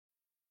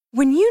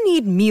When you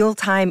need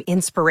mealtime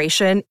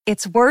inspiration,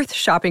 it's worth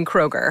shopping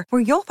Kroger,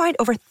 where you'll find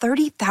over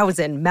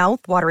 30,000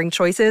 mouth-watering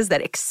choices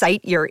that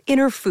excite your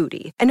inner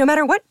foodie. And no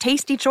matter what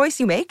tasty choice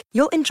you make,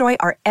 you'll enjoy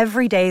our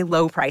everyday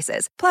low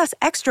prices, plus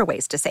extra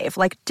ways to save,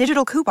 like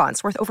digital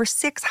coupons worth over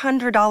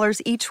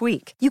 $600 each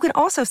week. You can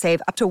also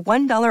save up to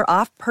 $1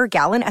 off per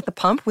gallon at the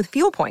pump with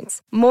fuel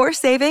points. More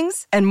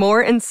savings and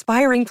more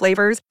inspiring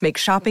flavors make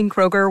shopping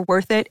Kroger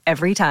worth it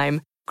every time.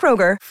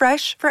 Kroger,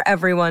 fresh for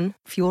everyone.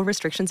 Fuel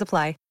restrictions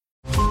apply.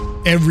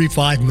 Every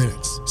 5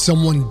 minutes,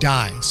 someone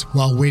dies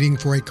while waiting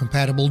for a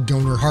compatible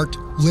donor heart,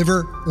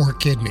 liver, or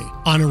kidney.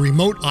 On a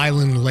remote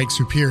island in Lake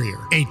Superior,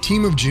 a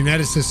team of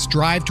geneticists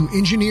strive to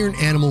engineer an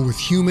animal with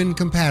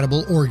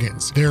human-compatible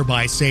organs,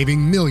 thereby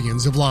saving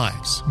millions of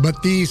lives.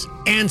 But these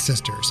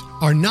ancestors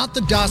are not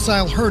the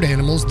docile herd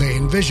animals they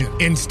envision.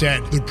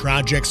 Instead, the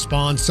project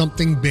spawns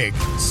something big,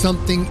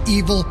 something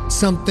evil,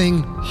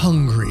 something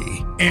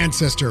hungry.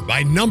 Ancestor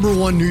by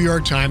 #1 New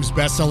York Times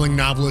bestselling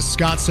novelist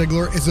Scott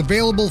Sigler is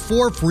available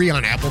for free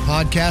on Apple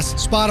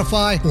Podcasts,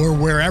 Spotify, or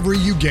wherever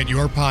you get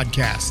your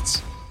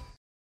podcasts.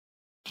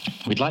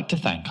 We'd like to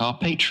thank our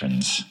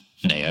patrons,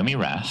 Naomi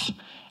Rath,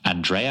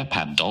 Andrea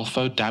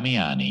Pandolfo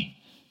Damiani,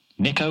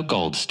 Nico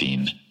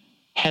Goldstein,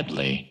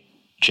 Headley,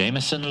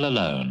 Jameson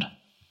Lalone,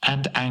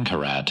 and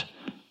Anchorad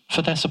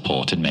for their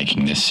support in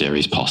making this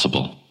series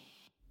possible.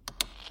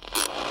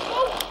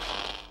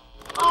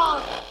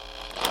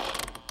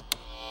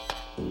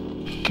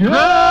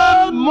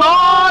 Good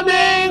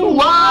morning,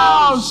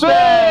 Wild Space!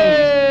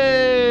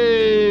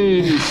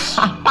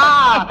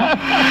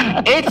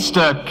 It's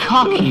the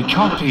Cocky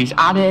Copies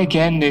at it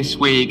again this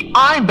week.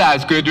 I'm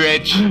Baz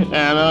Goodrich. And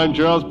I'm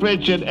Charles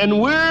Pritchett, and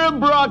we're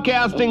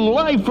broadcasting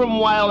live from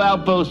Wild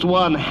Outpost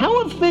 1.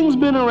 How have things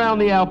been around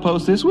the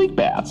outpost this week,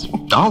 Baz?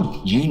 Oh,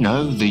 you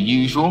know, the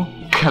usual.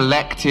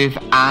 Collective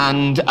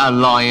and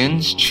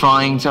Alliance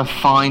trying to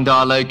find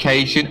our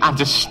location and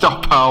to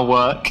stop our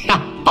work.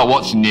 But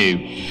what's new?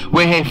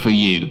 We're here for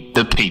you,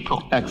 the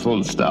people.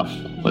 Excellent stuff.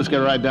 Let's get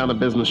right down to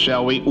business,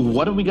 shall we?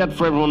 What have we got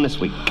for everyone this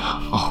week?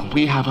 Oh,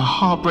 we have a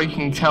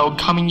heartbreaking tale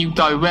coming you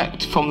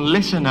direct from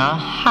listener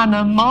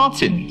Hannah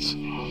Martins.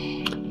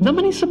 Not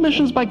many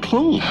submissions by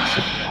clones.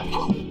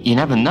 You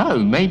never know.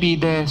 Maybe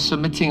they're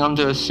submitting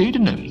under a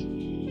pseudonym.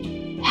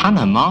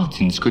 Hannah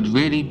Martins could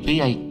really be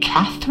a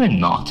Catherine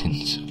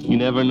Martins. You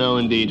never know,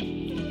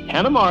 indeed.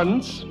 Hannah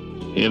Martins,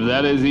 if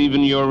that is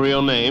even your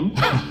real name,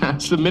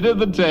 submitted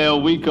the tale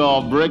we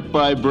call Brick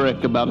by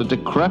Brick about a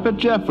decrepit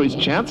Jeffrey's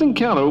chance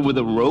encounter with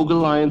a Rogue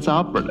Alliance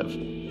operative.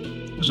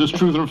 Is this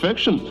truth or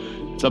fiction?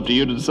 It's up to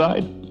you to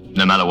decide.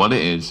 No matter what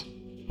it is,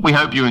 we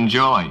hope you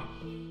enjoy.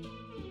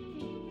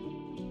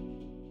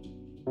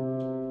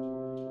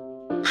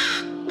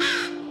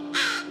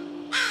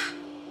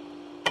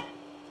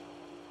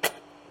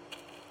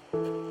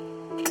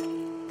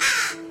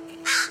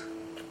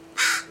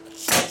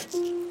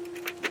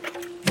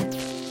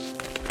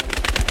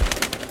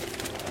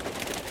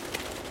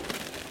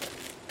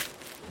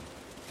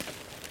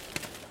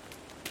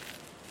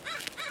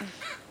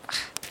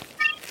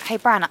 Hey,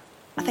 Bran, I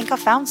think I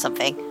found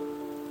something.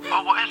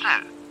 Oh, what is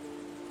it?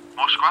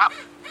 More scrap?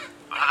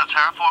 Another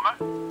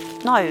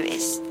terraformer? No,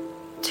 it's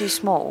too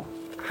small.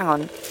 Hang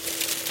on.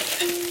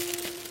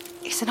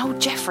 It's an old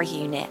Jeffrey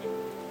unit.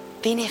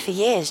 Been here for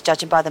years,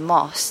 judging by the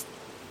moss.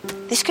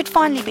 This could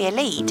finally be a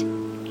lead.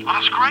 Oh,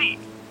 that's great.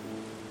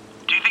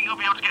 Do you think you'll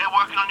be able to get it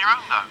working on your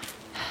own,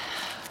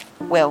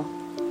 though? Will,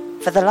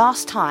 for the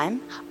last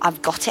time,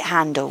 I've got it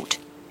handled.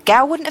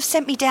 Gal wouldn't have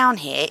sent me down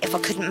here if I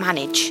couldn't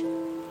manage.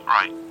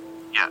 Right.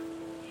 Yeah.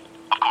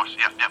 Of course,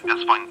 yeah,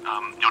 that's fine.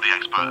 You're the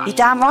expert. You're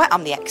damn right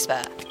I'm the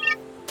expert.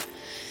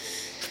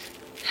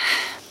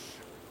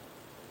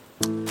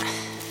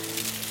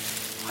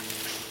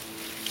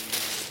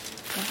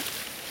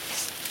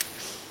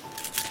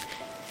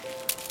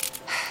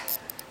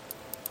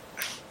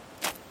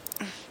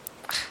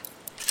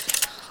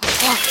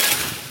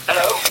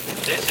 Hello,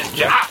 this is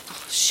Jeff.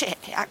 Oh, shit,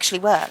 it actually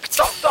worked.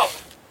 Stop!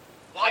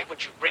 Why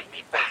would you bring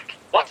me back?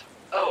 What?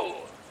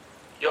 Oh,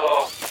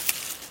 you're...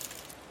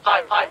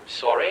 I'm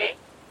sorry.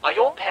 Are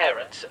your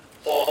parents,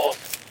 or...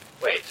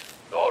 Wait,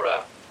 you're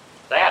a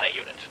Diana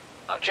unit,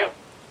 aren't you?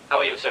 How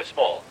are you so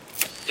small?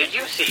 Did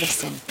you see...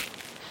 Listen,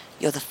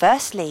 you're the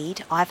first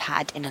lead I've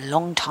had in a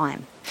long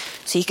time.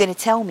 So you're going to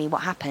tell me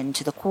what happened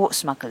to the quartz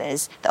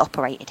smugglers that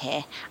operated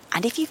here.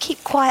 And if you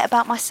keep quiet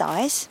about my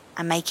size,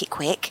 and make it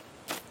quick,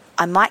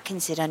 I might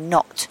consider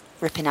not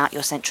ripping out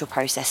your central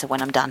processor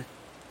when I'm done.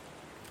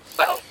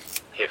 Well,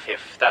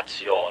 if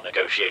that's your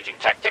negotiating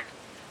tactic,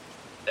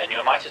 then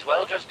you might as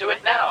well just do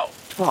it now.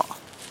 What?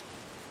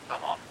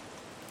 Come on.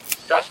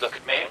 Just look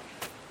at me.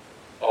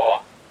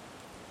 Or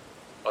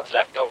what's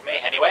left of me,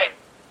 anyway.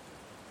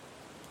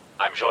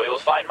 I'm sure you'll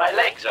find my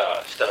legs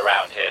are still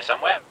around here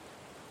somewhere.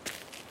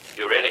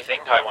 You really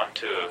think I want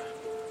to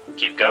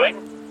keep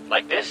going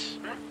like this?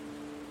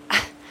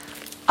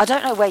 I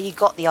don't know where you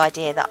got the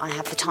idea that I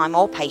have the time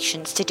or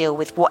patience to deal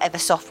with whatever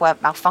software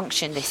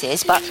malfunction this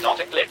is, but... It's not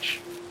a glitch.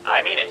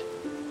 I mean it.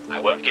 I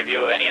won't give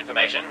you any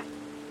information,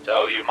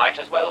 so you might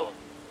as well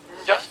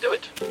just do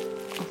it.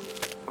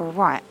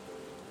 Right.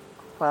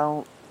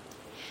 Well,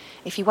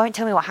 if you won't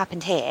tell me what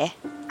happened here,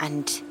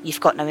 and you've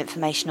got no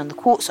information on the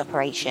quartz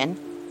operation,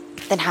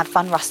 then have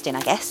fun rusting,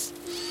 I guess.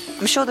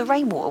 I'm sure the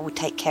rainwater will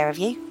take care of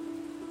you.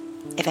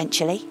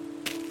 Eventually.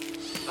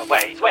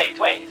 Wait.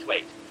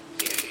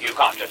 You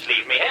can't just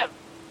leave me here.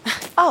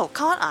 Oh,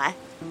 can't I?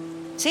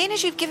 Seeing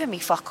as you've given me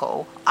fuck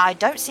all, I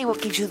don't see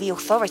what gives you the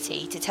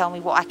authority to tell me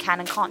what I can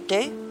and can't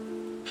do.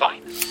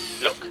 Fine.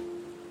 Look,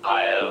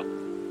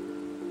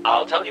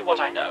 I'll tell you what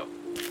I know.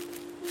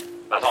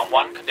 But on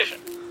one condition.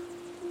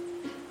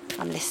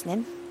 I'm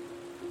listening.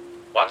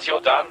 Once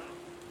you're done,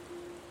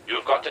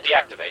 you've got to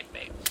deactivate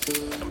me.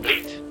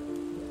 Complete,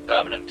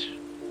 permanent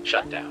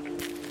shutdown.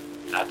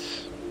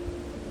 That's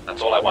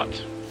all I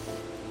want.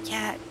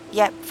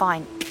 Yeah,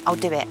 fine. I'll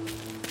do it.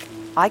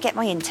 I get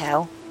my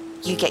intel,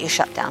 you get your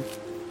shutdown.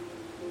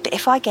 But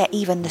if I get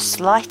even the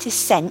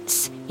slightest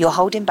sense you're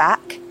holding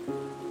back,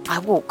 I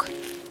walk.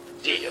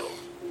 Deal.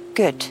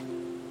 Good.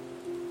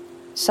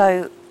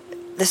 So,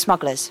 the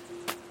smugglers.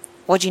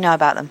 What do you know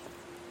about them?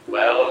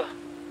 Well,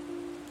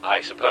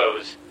 I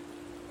suppose,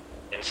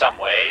 in some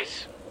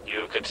ways,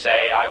 you could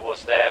say I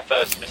was their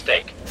first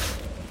mistake.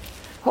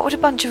 What would a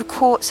bunch of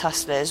quartz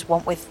hustlers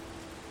want with...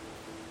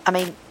 I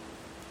mean,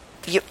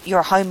 you're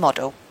a home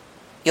model.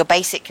 You're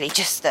basically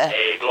just a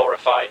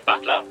glorified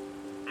butler.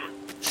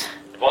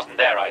 It wasn't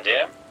their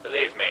idea,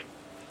 believe me.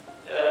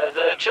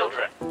 The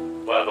children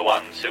were the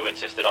ones who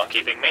insisted on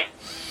keeping me.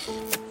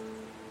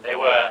 They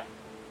were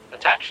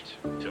attached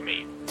to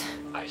me,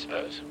 I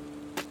suppose.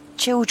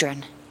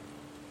 Children?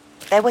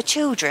 There were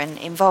children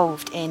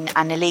involved in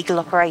an illegal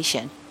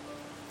operation?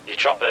 The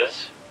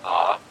Choppers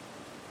are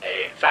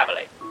a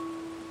family.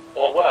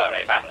 Or were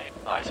a family,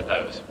 I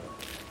suppose.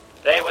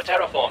 They were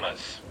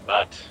terraformers,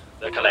 but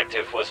the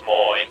collective was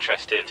more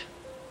interested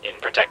in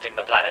protecting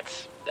the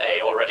planets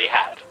they already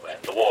had when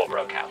the war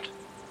broke out.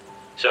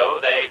 So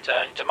they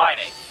turned to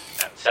mining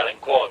and selling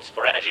quartz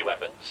for energy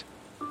weapons.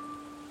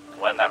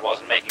 And when that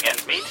wasn't making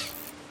ends meet,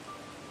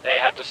 they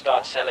had to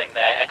start selling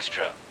their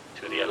extra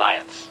to the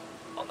Alliance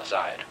on the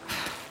side.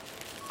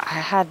 I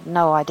had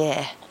no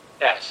idea.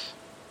 Yes.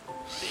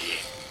 The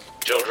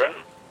children,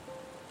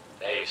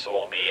 they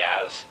saw me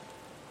as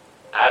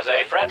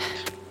a friend.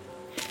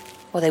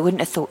 Well, they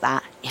wouldn't have thought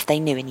that if they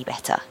knew any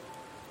better.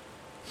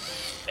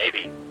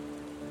 Maybe.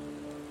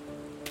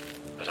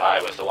 But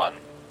I was the one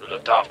who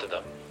looked after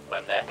them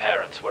when their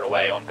parents were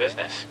away on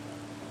business.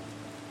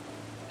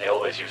 They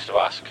always used to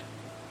ask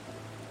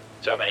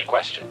so many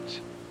questions.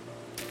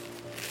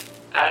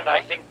 And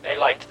I think they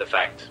liked the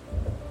fact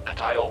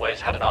that I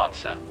always had an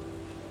answer.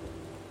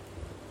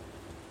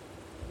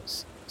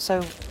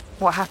 So,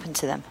 what happened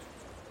to them?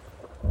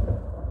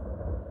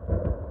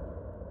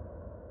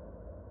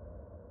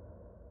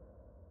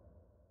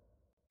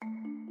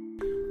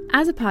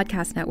 As a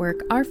podcast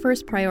network, our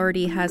first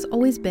priority has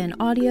always been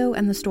audio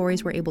and the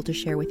stories we're able to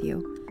share with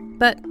you.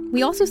 But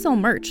we also sell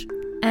merch,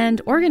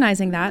 and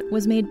organizing that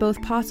was made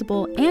both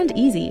possible and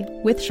easy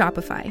with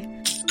Shopify.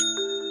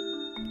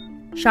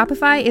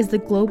 Shopify is the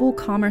global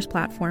commerce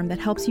platform that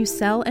helps you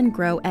sell and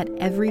grow at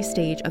every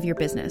stage of your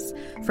business,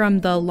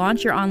 from the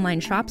launch your online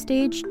shop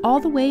stage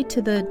all the way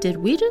to the did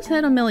we just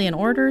hit 1 million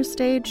orders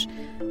stage.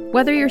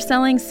 Whether you're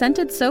selling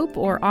scented soap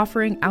or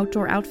offering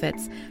outdoor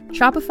outfits,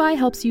 Shopify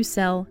helps you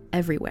sell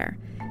everywhere.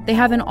 They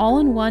have an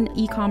all-in-one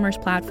e-commerce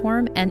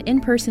platform and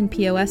in-person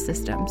POS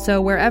system,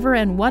 so wherever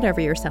and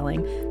whatever you're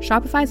selling,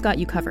 Shopify's got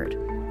you covered.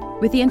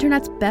 With the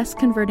internet's best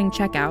converting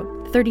checkout,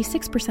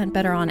 36%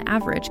 better on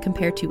average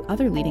compared to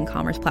other leading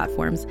commerce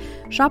platforms,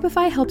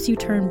 Shopify helps you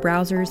turn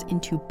browsers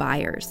into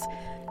buyers.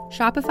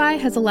 Shopify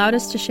has allowed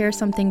us to share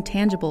something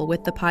tangible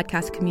with the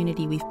podcast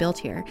community we've built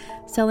here,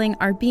 selling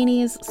our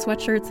beanies,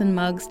 sweatshirts, and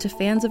mugs to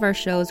fans of our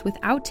shows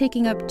without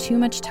taking up too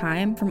much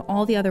time from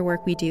all the other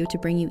work we do to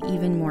bring you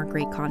even more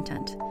great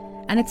content.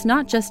 And it's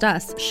not just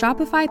us.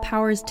 Shopify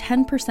powers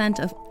 10%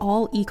 of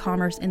all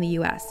e-commerce in the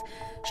US.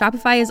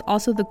 Shopify is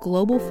also the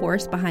global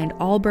force behind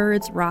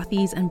Allbirds,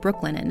 Rothy's, and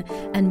Brooklinen,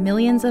 and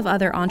millions of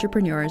other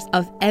entrepreneurs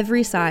of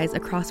every size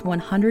across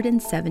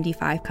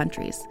 175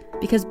 countries.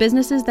 Because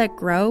businesses that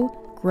grow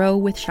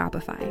with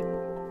Shopify.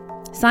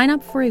 Sign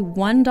up for a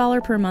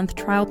 $1 per month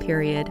trial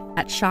period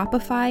at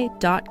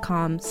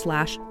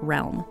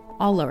shopify.com/realm,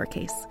 all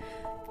lowercase.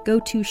 Go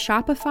to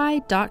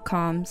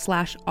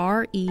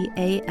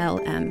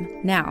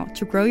shopify.com/REALM now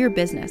to grow your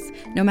business,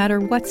 no matter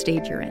what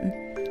stage you're in.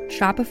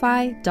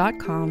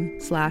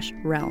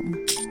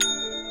 Shopify.com/realm.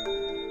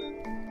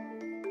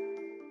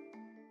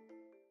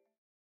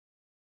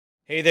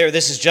 Hey there,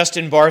 this is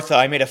Justin Bartha.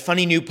 I made a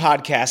funny new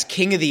podcast,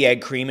 King of the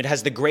Egg Cream. It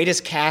has the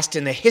greatest cast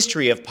in the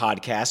history of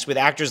podcasts with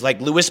actors like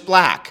Louis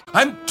Black.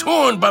 I'm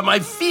torn by my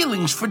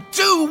feelings for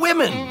two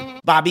women.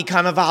 Bobby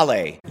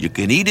Cannavale. You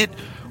can eat it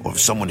Or if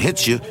someone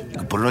hits you, you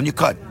can put it on your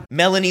cut.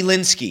 Melanie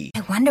Linsky.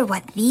 I wonder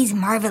what these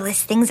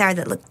marvelous things are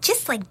that look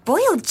just like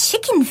boiled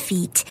chicken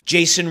feet.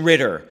 Jason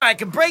Ritter. I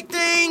can break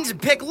things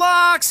and pick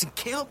locks and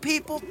kill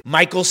people.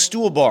 Michael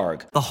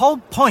Stuhlbarg. The whole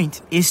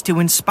point is to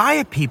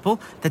inspire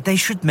people that they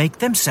should make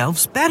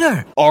themselves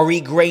better.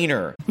 Ari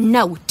Grainer.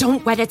 No,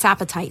 don't whet its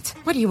appetite.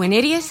 What are you, an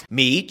idiot?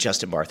 Me,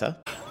 Justin Bartha.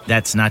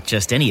 That's not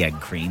just any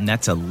egg cream,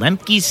 that's a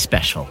Lemke's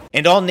special.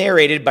 And all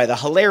narrated by the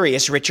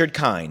hilarious Richard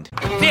Kind.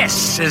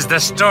 This is the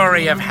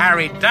story of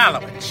Harry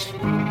Dalowitz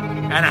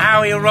and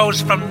how he rose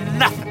from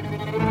nothing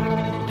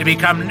to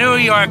become New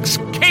York's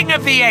King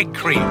of the Egg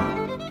Cream.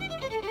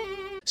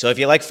 So if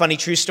you like funny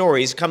true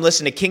stories, come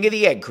listen to King of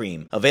the Egg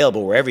Cream,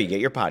 available wherever you get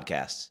your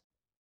podcasts.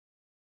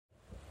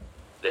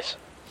 Listen,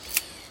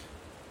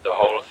 the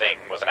whole thing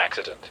was an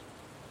accident.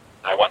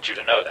 I want you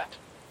to know that.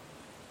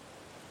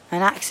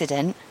 An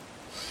accident?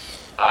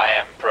 I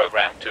am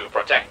programmed to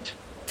protect,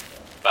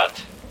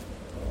 but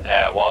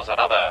there was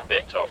another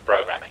bit of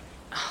programming.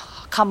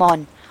 Come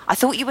on. I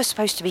thought you were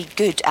supposed to be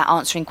good at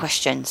answering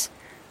questions.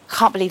 I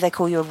can't believe they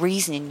call you a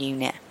reasoning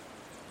unit.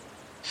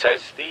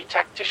 Says the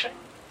tactician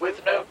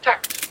with no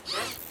tact.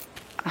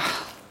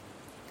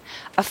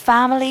 A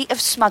family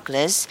of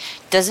smugglers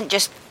doesn't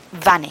just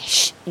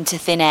vanish into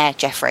thin air,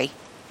 Jeffrey.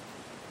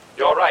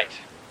 You're right.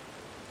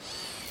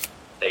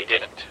 They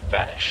didn't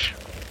vanish.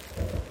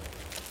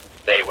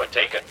 They were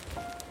taken.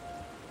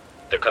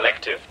 The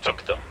collective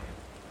took them.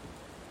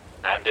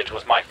 And it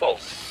was my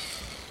fault.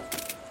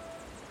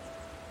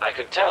 I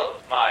could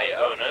tell my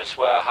owners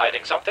were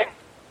hiding something.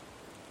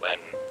 When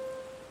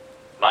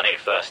money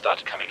first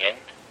started coming in,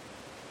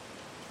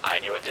 I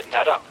knew it didn't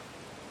add up.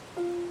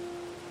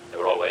 They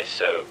were always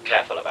so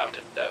careful about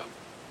it, though.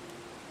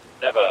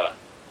 Never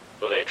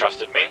fully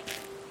trusted me.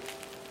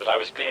 But I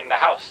was cleaning the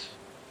house,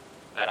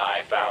 and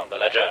I found the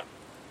ledger.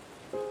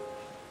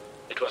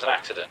 It was an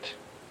accident.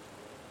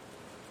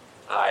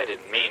 I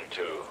didn't mean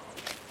to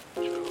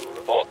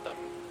report them.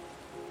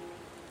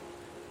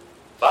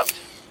 But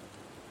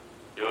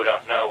you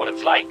don't know what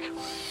it's like.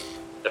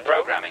 The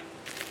programming.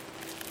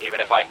 Even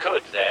if I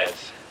could,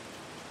 there's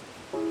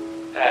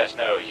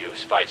no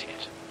use fighting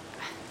it.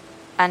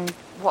 And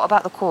what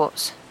about the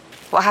quartz?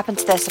 What happened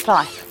to their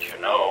supply? You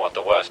know what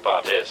the worst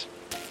part is.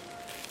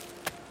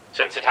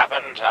 Since it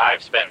happened,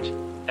 I've spent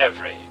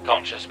every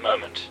conscious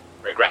moment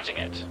regretting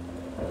it.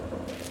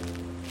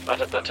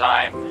 But at the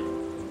time,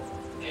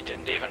 it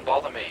didn't even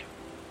bother me.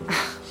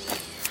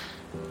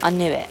 I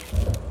knew it.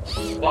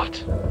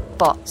 What?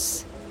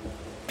 Bots.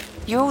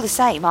 You're all the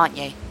same, aren't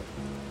you?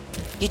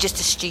 You're just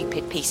a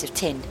stupid piece of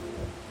tin.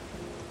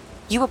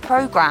 You were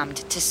programmed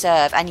to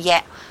serve, and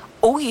yet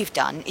all you've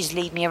done is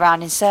lead me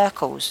around in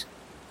circles.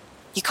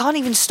 You can't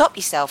even stop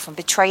yourself from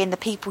betraying the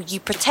people you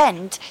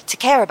pretend to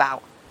care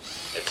about.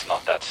 It's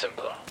not that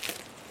simple.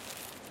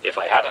 If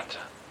I hadn't,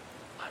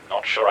 I'm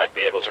not sure I'd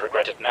be able to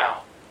regret it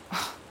now.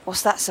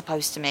 What's that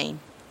supposed to mean?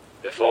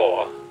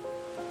 Before,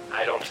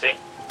 I don't think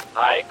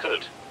I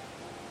could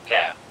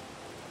care.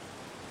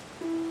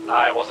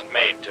 I wasn't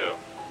made to.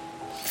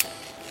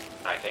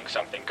 I think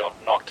something got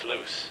knocked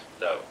loose,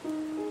 though,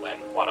 when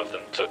one of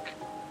them took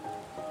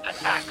an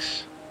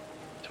axe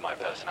to my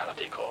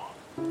personality core.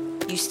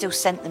 You still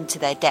sent them to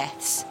their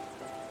deaths.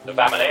 The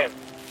family,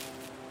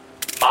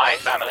 my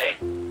family,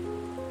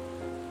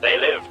 they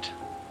lived.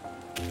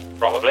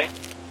 Probably.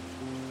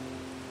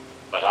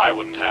 But I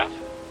wouldn't have.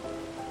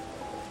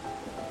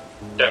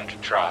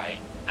 Don't try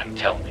and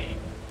tell me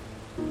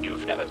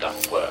you've never done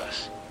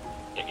worse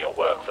in your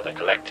work for the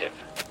collective.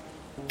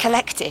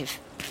 Collective?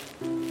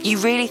 You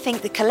really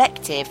think the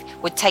collective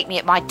would take me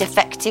at my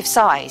defective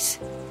size?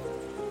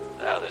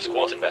 This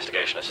quartz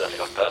investigation has certainly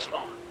got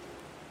personal.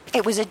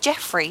 It was a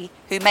Jeffrey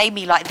who made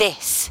me like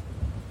this.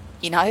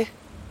 You know?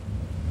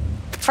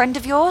 Friend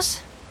of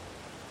yours?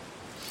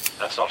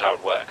 That's not how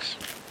it works.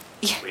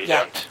 We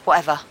yeah, don't.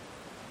 Whatever.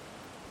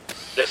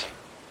 Listen.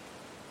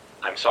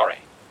 I'm sorry.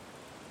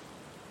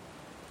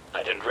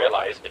 I didn't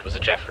realize it was a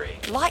Jeffrey.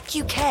 Like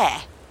you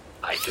care.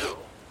 I do.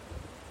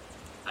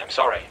 I'm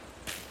sorry.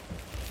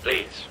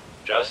 Please,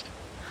 just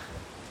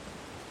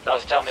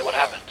tell me what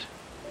happened.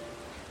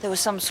 There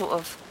was some sort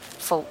of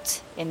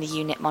fault in the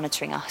unit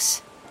monitoring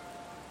us.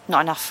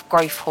 Not enough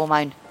growth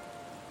hormone.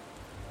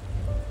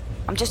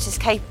 I'm just as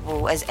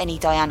capable as any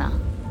Diana.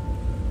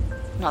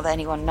 Not that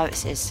anyone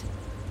notices.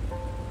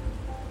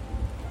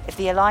 If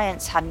the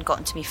Alliance hadn't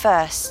gotten to me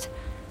first,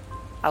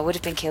 I would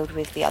have been killed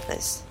with the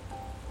others.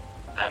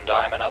 And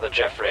I'm another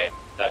Jeffrey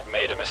that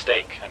made a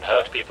mistake and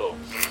hurt people.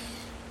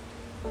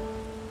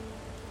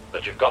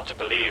 But you've got to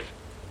believe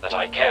that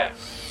I care.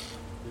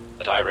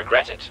 That I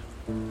regret it.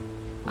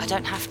 I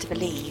don't have to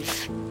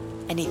believe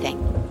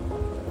anything.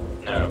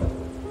 No.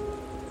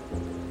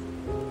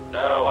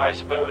 No, I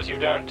suppose you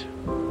don't.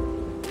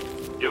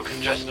 You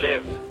can just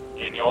live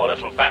in your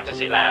little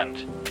fantasy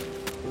land,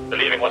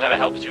 believing whatever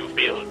helps you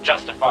feel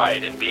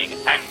justified in being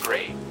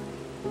angry.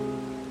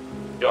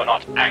 You're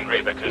not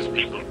angry because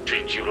people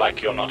treat you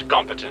like you're not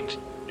competent.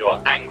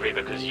 You're angry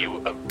because you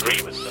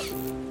agree with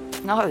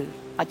them. No,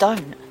 I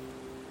don't.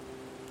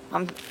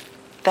 I'm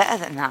better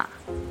than that.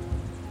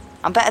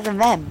 I'm better than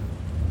them.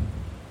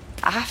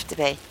 I have to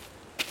be.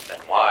 Then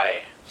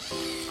why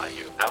are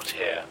you out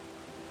here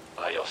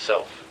by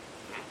yourself?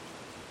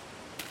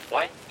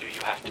 Why do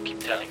you have to keep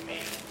telling me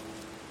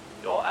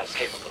you're as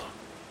capable,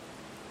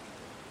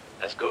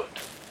 as good?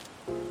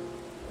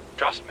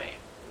 Trust me.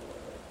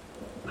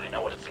 I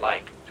know what it's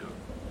like to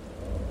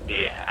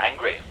be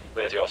angry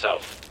with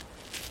yourself.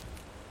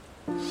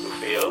 To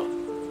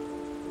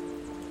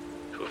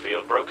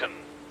feel broken.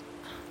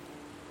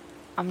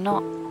 I'm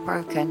not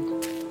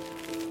broken.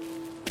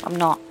 I'm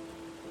not.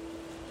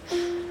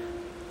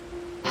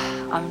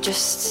 I'm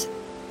just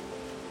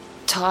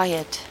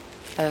tired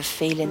of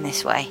feeling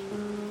this way.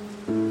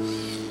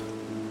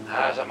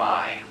 As am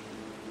I.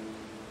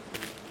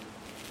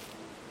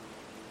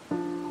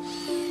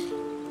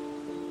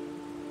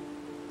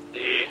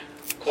 The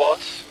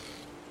quartz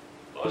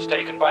was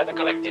taken by the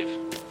collective.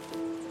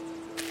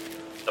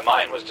 The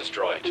mine was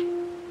destroyed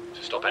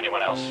to stop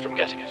anyone else from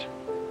getting it.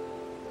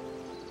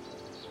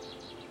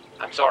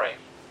 I'm sorry.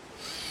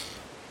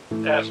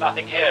 There's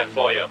nothing here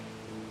for you.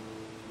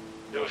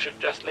 You should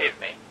just leave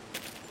me.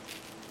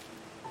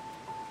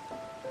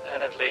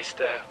 Then at least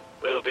there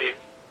will be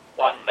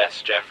one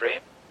less Jeffrey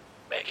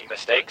making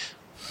mistakes.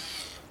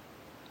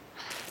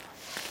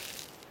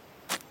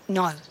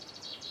 No.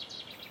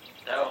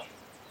 No.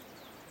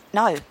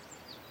 No.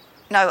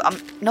 No, I'm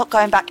not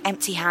going back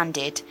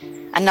empty-handed.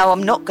 And no,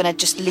 I'm not going to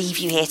just leave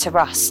you here to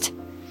rust.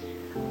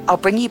 I'll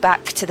bring you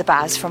back to the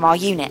Baz from our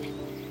unit.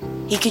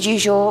 He could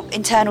use your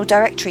internal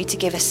directory to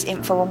give us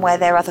info on where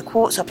their other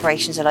quartz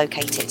operations are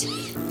located.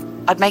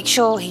 I'd make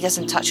sure he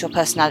doesn't touch your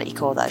personality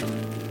core, though.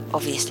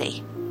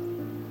 Obviously.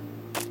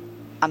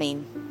 I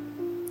mean,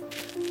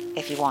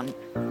 if you want.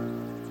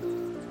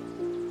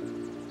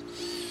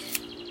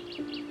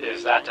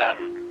 Is that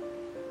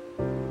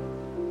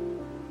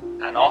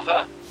an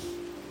offer?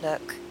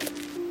 Look,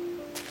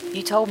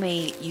 you told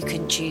me you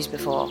couldn't choose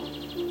before.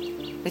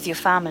 With your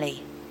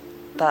family.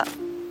 But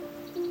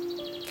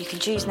you can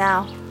choose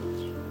now.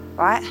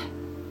 Right?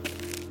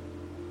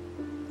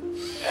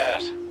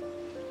 Yes.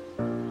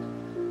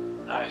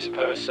 I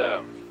suppose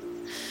so.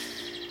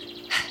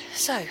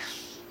 So,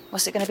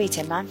 what's it going to be,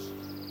 Tin Man?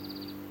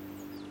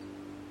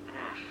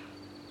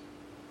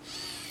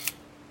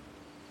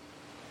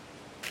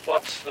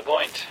 What's the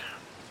point?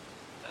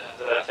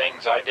 The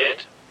things I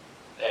did,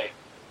 they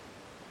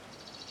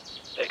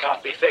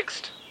can't be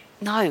fixed.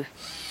 No,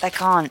 they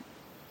can't.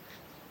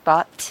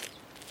 But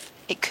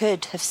it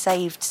could have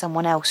saved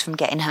someone else from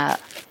getting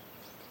hurt.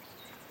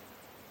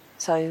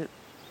 So,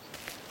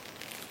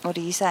 what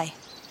do you say?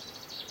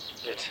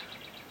 It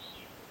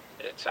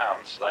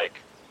sounds like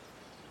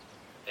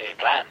a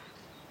plan.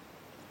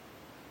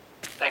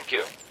 Thank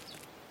you.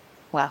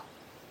 Well,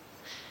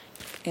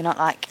 you're not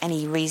like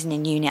any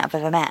reasoning unit I've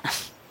ever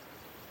met.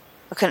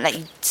 I couldn't let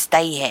you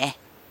stay here.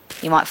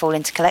 You might fall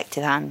into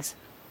collective hands.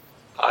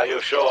 Are you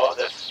sure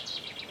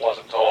this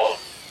wasn't all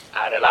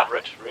an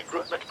elaborate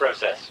recruitment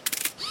process?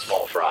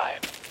 Small fry.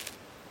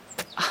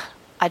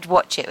 I'd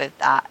watch it with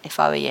that if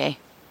I were you.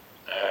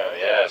 Oh,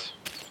 yes.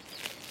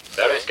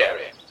 Very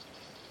scary.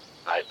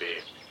 I'd be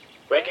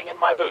quaking in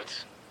my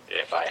boots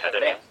if I had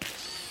any.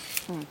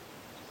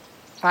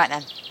 Right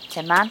then,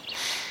 Tin Man.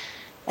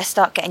 Let's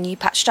start getting you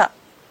patched up.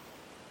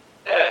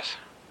 Yes.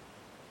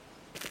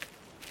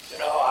 You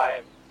know,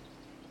 I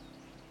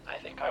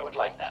think I would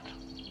like that.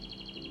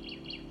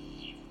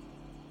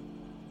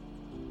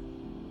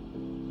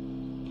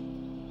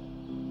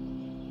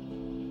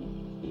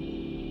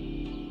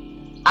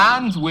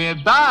 And we're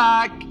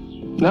back!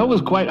 That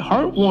was quite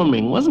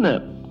heartwarming, wasn't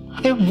it?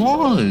 It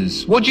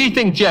was. What do you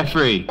think,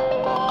 Jeffrey?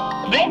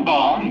 Bing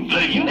bong,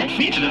 the unit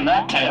featured in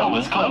that tale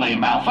was clearly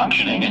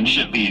malfunctioning and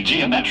should be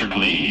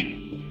geometrically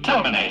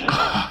terminated.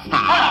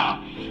 Ha!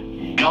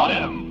 Got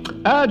him.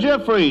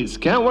 Jeffries.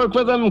 Can't work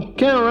with him,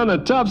 can't run a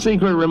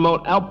top-secret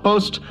remote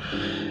outpost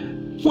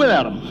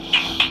without him.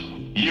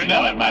 You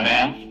know it, my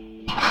man.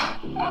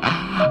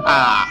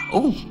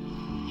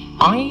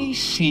 I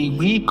see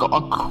we've got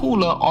a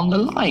caller on the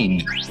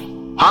line.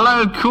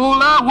 Hello,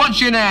 caller. What's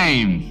your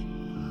name?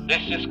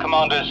 This is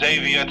Commander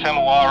Xavier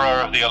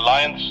Temuara of the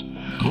Alliance.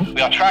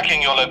 We are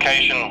tracking your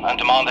location and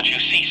demand that you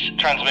cease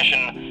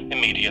transmission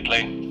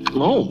immediately.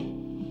 Oh.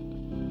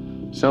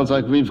 Sounds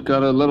like we've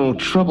got a little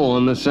trouble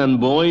on this end,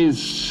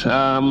 boys.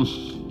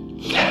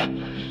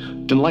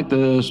 Didn't like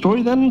the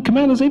story then,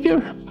 Commander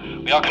Xavier?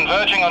 We are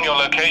converging on your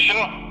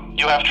location.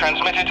 You have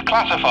transmitted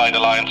classified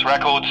Alliance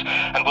records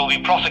and will be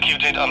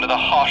prosecuted under the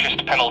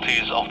harshest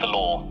penalties of the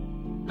law.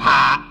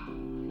 Ha!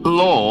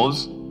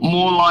 Laws?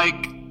 More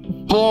like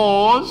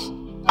bores?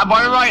 Am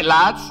I right,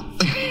 lads?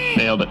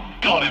 Nailed it.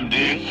 Got him,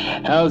 dude.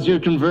 How's your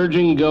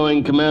converging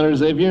going, Commander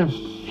Xavier?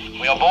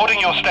 We are boarding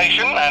your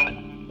station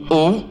and...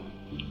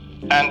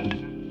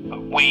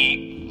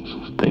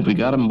 we... Think we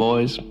got him,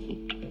 boys.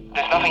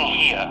 There's nothing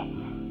here.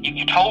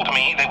 You told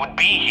me they would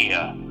be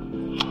here.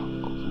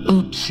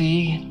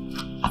 Oopsie.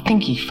 I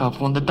think he fell for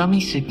one of the dummy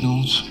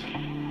signals.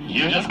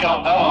 You just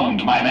got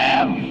owned, my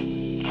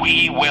man.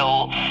 We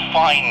will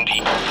find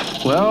you.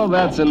 Well,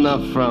 that's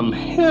enough from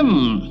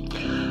him.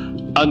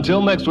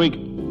 Until next week,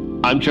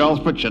 I'm Charles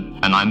Pritchett.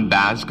 And I'm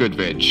Baz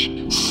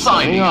Goodrich.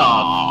 Signing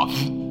off.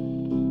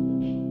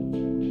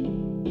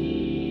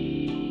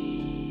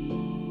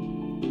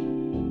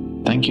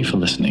 Thank you for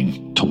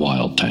listening to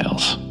Wild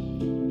Tales.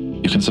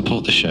 You can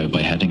support the show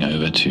by heading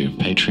over to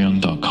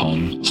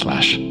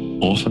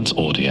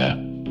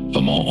patreon.com/orphansaudio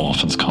for more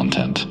Orphans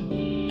content.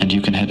 And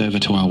you can head over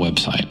to our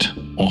website,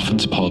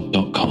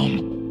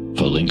 orphanspod.com,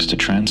 for links to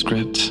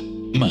transcripts,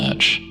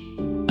 merch,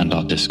 and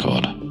our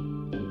Discord.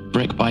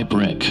 Brick by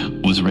Brick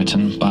was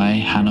written by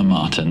Hannah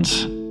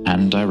Martins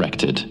and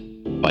directed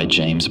by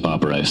James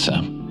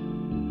Barbarossa.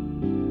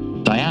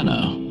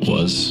 Diana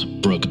was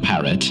Brooke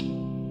Parrott,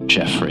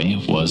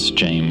 Jeffrey was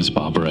James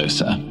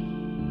Barbarossa,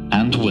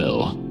 and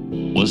Will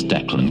was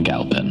Declan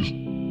Galpin.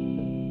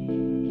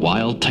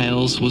 Wild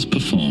Tales was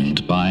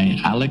performed by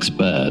Alex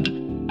Bird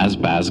as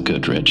Baz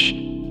Goodrich,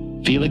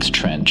 Felix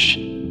Trench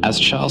as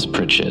Charles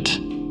Pritchett,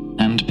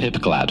 and Pip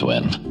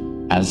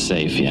Gladwin as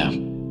Xavier.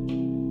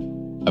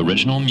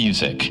 Original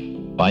music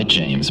by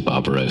James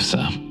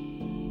Barbarossa.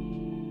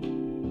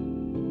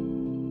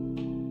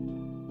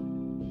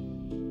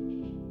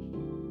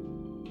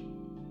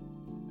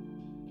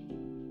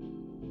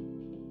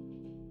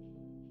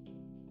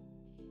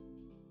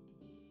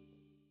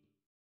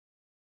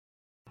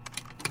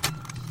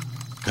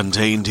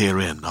 Contained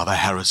herein are the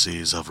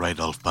heresies of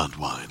Radolf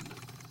Burntwine,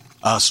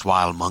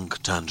 erstwhile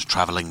monk turned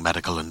traveling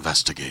medical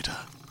investigator.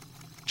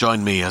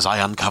 Join me as I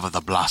uncover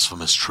the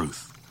blasphemous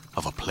truth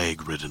of a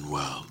plague-ridden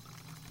world,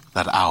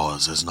 that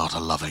ours is not a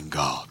loving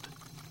God,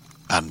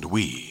 and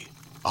we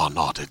are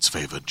not its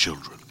favored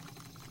children.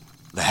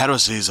 The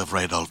heresies of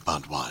Radolf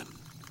Burntwine,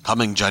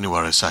 coming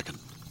January 2nd,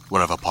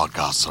 wherever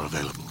podcasts are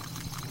available.